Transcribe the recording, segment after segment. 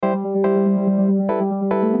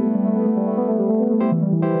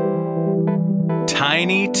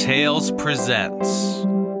Tiny Tales presents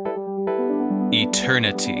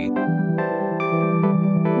Eternity.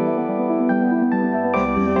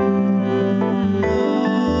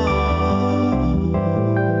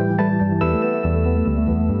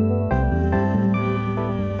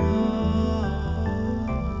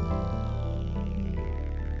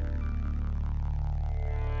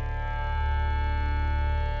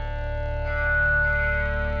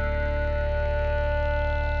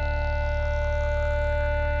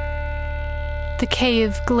 The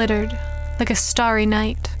cave glittered like a starry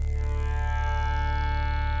night.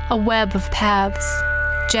 A web of paths,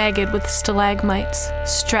 jagged with stalagmites,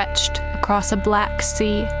 stretched across a black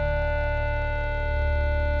sea.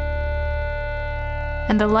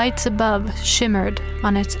 And the lights above shimmered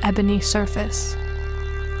on its ebony surface.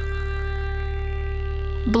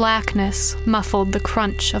 Blackness muffled the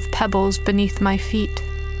crunch of pebbles beneath my feet.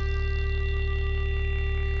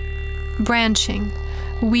 Branching,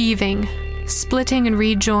 weaving, splitting and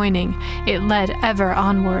rejoining, it led ever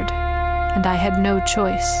onward, and I had no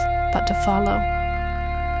choice but to follow.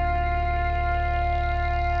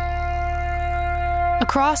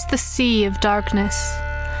 Across the sea of darkness,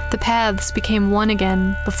 the paths became one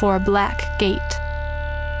again before a black gate,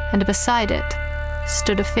 and beside it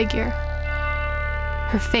stood a figure.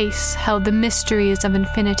 Her face held the mysteries of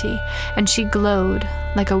infinity, and she glowed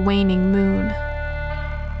like a waning moon.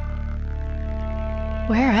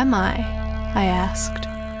 "Where am I?" I asked.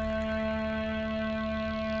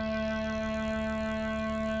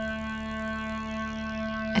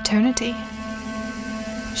 "Eternity,"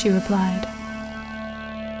 she replied.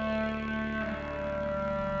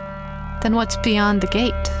 "Then what's beyond the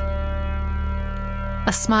gate?"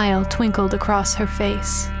 A smile twinkled across her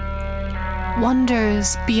face.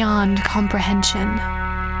 "Wonders beyond comprehension."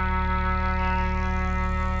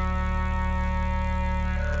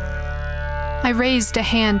 I raised a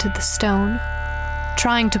hand to the stone,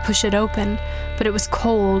 trying to push it open, but it was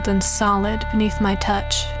cold and solid beneath my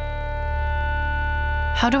touch.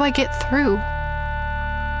 How do I get through?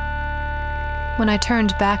 When I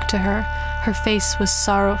turned back to her, her face was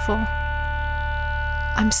sorrowful.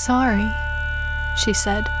 "I'm sorry," she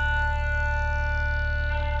said,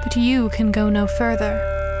 "but you can go no further."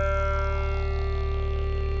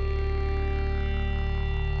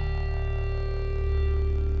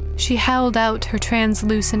 She held out her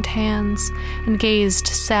translucent hands and gazed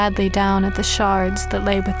sadly down at the shards that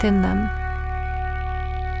lay within them.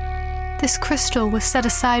 "This crystal was set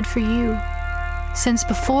aside for you, since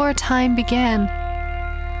before time began,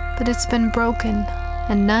 but it's been broken,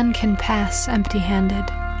 and none can pass empty-handed."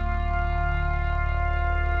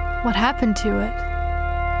 "What happened to it?"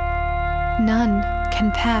 "None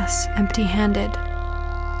can pass empty-handed,"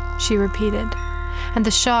 she repeated, and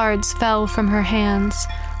the shards fell from her hands,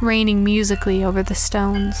 raining musically over the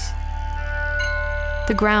stones.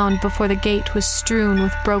 The ground before the gate was strewn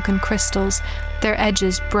with broken crystals, their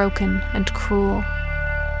edges broken and cruel.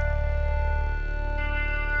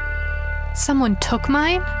 "Someone took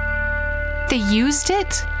mine? They used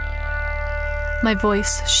it?" My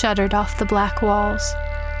voice shuddered off the black walls.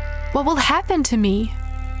 "What will happen to me?"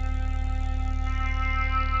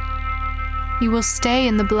 "You will stay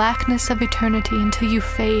in the blackness of eternity until you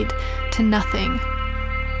fade to nothing.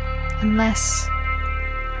 Unless,"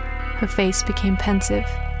 her face became pensive,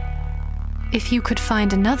 "if you could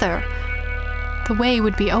find another, the way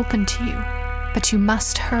would be open to you, but you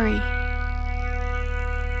must hurry."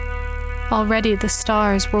 Already the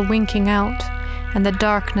stars were winking out, and the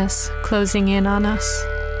darkness closing in on us.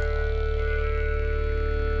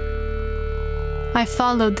 I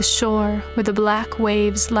followed the shore where the black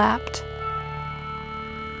waves lapped.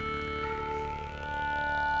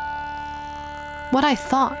 What I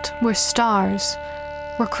thought were stars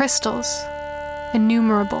were crystals,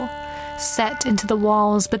 innumerable, set into the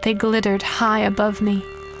walls, but they glittered high above me.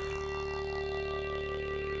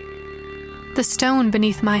 The stone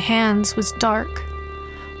beneath my hands was dark,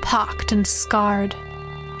 pocked and scarred,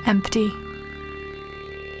 empty.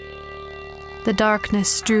 The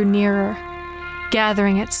darkness drew nearer,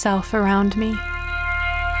 gathering itself around me.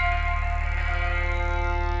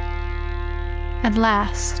 At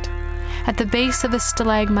last, at the base of a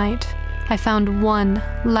stalagmite, I found one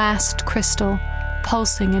last crystal,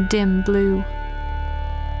 pulsing a dim blue.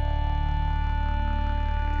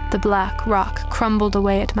 The black rock crumbled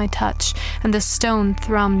away at my touch, and the stone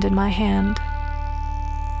thrummed in my hand.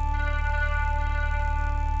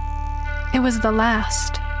 "It was the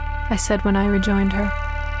last," I said when I rejoined her.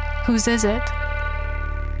 "Whose is it?"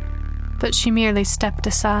 But she merely stepped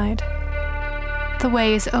aside. "The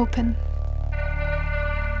way is open."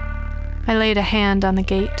 I laid a hand on the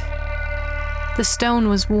gate. The The stone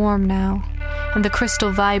was warm now, and the crystal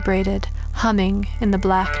vibrated, humming in the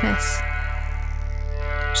blackness.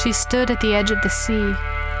 She stood at the edge of the sea,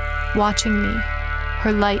 watching me,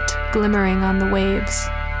 her light glimmering on the waves.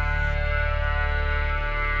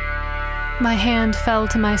 My hand fell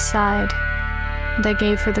to my side, and I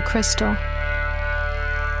gave her the crystal.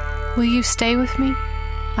 "Will you stay with me?"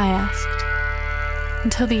 I asked.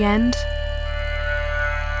 "Until the end?"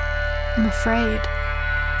 "I'm afraid."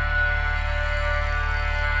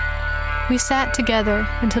 We sat together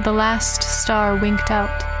until the last star winked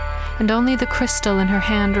out, and only the crystal in her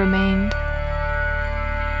hand remained.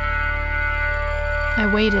 I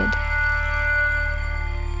waited.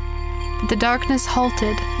 But the darkness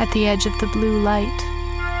halted at the edge of the blue light.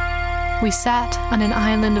 We sat on an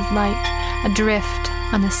island of light, adrift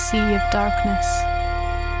on a sea of darkness.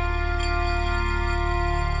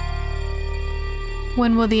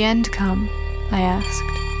 "When will the end come?" I asked.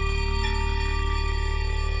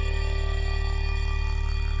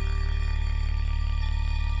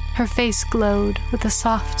 Her face glowed with a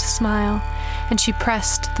soft smile, and she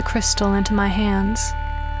pressed the crystal into my hands.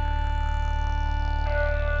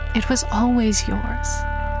 "It was always yours.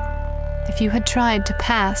 If you had tried to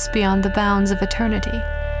pass beyond the bounds of eternity,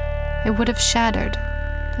 it would have shattered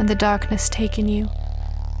and the darkness taken you.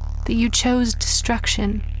 But you chose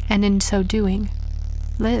destruction, and in so doing,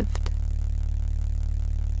 lived."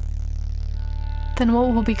 "Then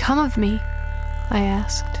what will become of me?" I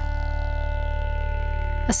asked.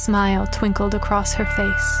 A smile twinkled across her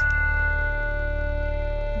face.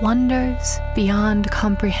 "Wonders beyond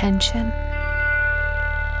comprehension."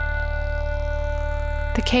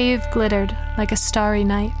 The cave glittered like a starry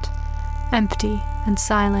night, empty and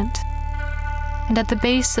silent, and at the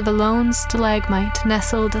base of a lone stalagmite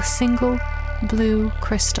nestled a single blue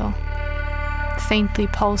crystal, faintly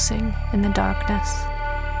pulsing in the darkness.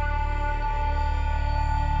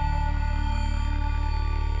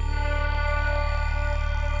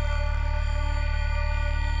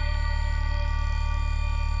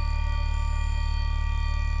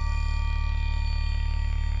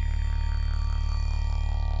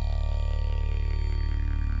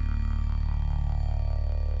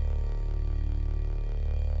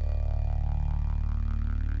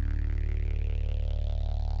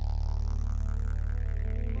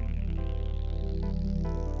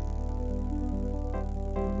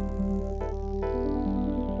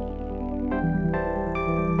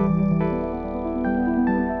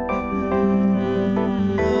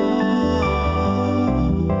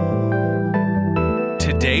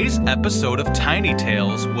 Today's episode of Tiny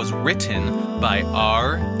Tales was written by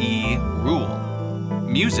R.E. Rule.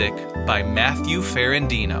 Music by Matthew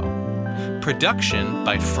Ferrandino. Production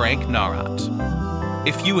by Frank Narat.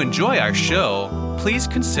 If you enjoy our show, please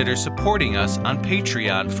consider supporting us on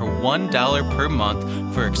Patreon for $1 per month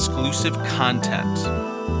for exclusive content.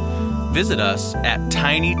 Visit us at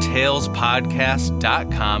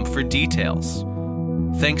tinytalespodcast.com for details.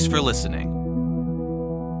 Thanks for listening.